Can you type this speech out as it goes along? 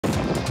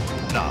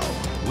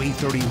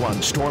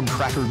WE31 Storm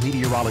Tracker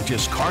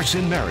meteorologist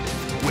Carson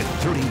Meredith with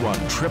 31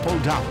 Triple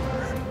Dollar.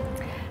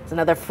 It's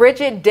another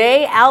frigid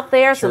day out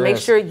there, so make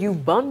is. sure you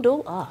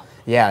bundle up.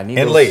 Yeah,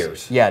 need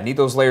layers. Yeah, need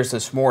those layers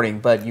this morning,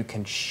 but you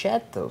can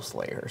shed those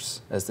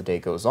layers as the day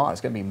goes on.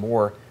 It's going to be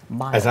more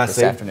mild this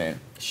afternoon.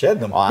 Shed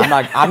them. Well,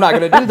 I'm not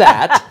going to do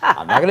that.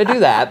 I'm not going to do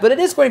that, but it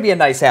is going to be a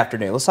nice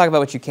afternoon. Let's talk about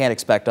what you can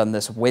expect on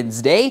this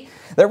Wednesday.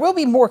 There will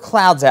be more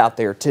clouds out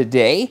there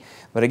today,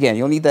 but again,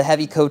 you'll need the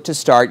heavy coat to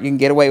start. You can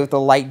get away with a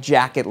light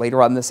jacket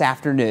later on this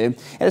afternoon.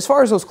 And as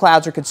far as those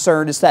clouds are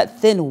concerned, it's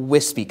that thin,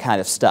 wispy kind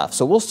of stuff.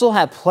 So we'll still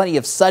have plenty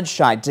of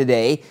sunshine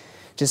today.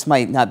 Just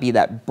might not be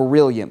that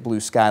brilliant blue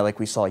sky like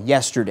we saw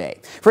yesterday.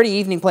 For any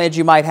evening plans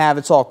you might have,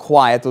 it's all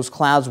quiet. Those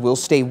clouds will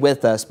stay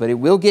with us, but it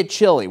will get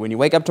chilly. When you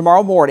wake up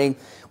tomorrow morning,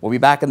 we'll be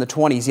back in the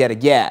 20s yet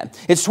again.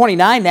 It's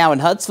 29 now in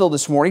Huntsville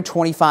this morning,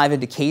 25 in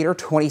Decatur,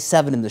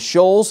 27 in the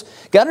Shoals.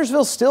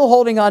 Guntersville still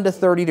holding on to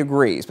 30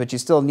 degrees, but you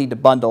still need to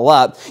bundle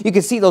up. You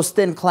can see those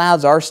thin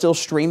clouds are still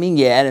streaming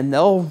in, and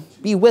they'll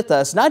be with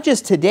us not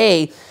just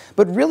today,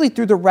 but really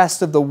through the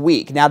rest of the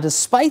week. Now,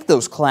 despite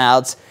those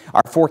clouds,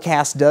 our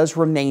forecast does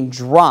remain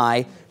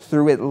dry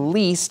through at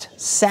least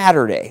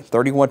Saturday.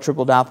 31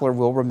 Triple Doppler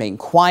will remain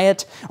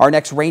quiet. Our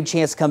next rain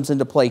chance comes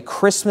into play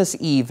Christmas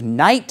Eve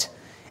night,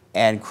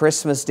 and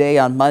Christmas Day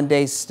on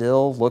Monday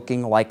still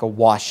looking like a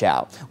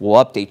washout.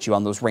 We'll update you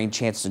on those rain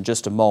chances in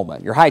just a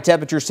moment. Your high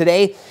temperatures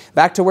today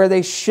back to where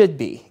they should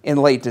be in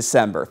late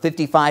December.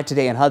 55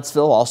 today in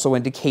Huntsville, also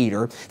in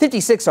Decatur.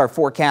 56 our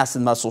forecast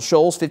in Muscle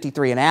Shoals,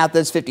 53 in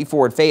Athens,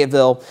 54 in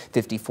Fayetteville,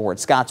 54 in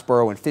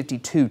Scottsboro, and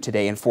 52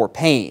 today in Fort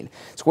Payne.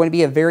 It's going to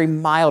be a very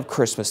mild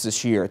Christmas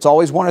this year. It's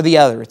always one or the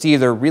other. It's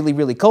either really,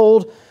 really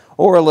cold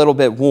or a little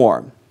bit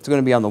warm. It's going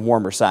to be on the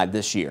warmer side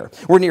this year.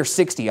 We're near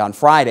 60 on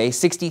Friday,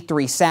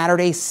 63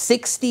 Saturday,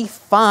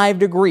 65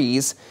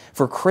 degrees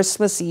for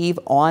Christmas Eve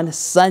on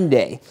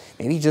Sunday.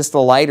 Maybe just a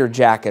lighter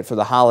jacket for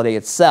the holiday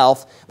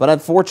itself, but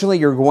unfortunately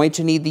you're going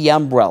to need the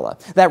umbrella.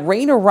 That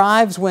rain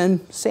arrives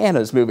when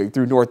Santa's moving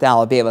through North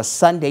Alabama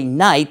Sunday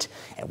night,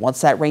 and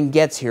once that rain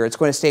gets here, it's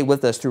going to stay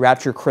with us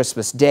throughout your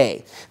Christmas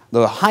day.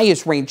 The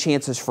highest rain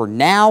chances for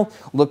now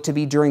look to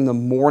be during the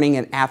morning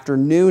and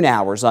afternoon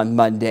hours on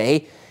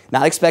Monday.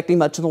 Not expecting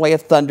much in the way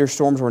of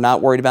thunderstorms. We're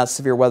not worried about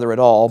severe weather at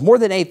all. More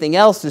than anything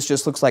else, this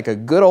just looks like a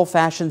good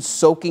old-fashioned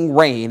soaking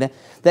rain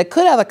that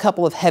could have a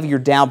couple of heavier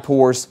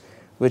downpours,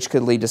 which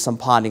could lead to some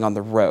ponding on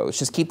the roads.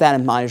 Just keep that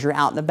in mind as you're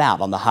out and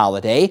about on the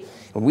holiday.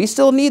 When we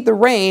still need the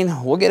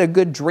rain, we'll get a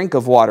good drink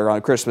of water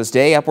on Christmas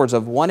Day. Upwards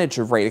of 1 inch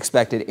of rain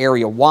expected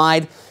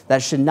area-wide.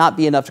 That should not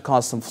be enough to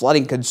cause some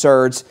flooding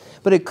concerns,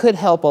 but it could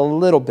help a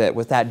little bit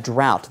with that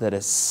drought that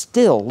is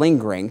still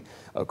lingering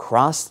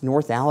across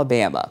North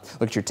Alabama.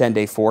 Look at your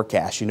 10-day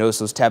forecast. You notice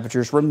those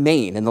temperatures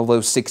remain in the low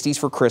 60s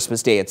for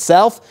Christmas Day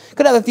itself.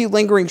 Could have a few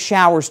lingering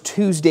showers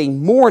Tuesday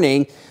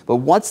morning, but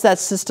once that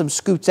system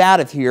scoots out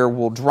of here,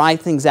 we'll dry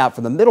things out for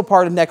the middle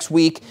part of next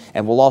week,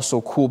 and we'll also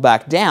cool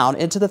back down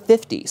into the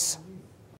 50s.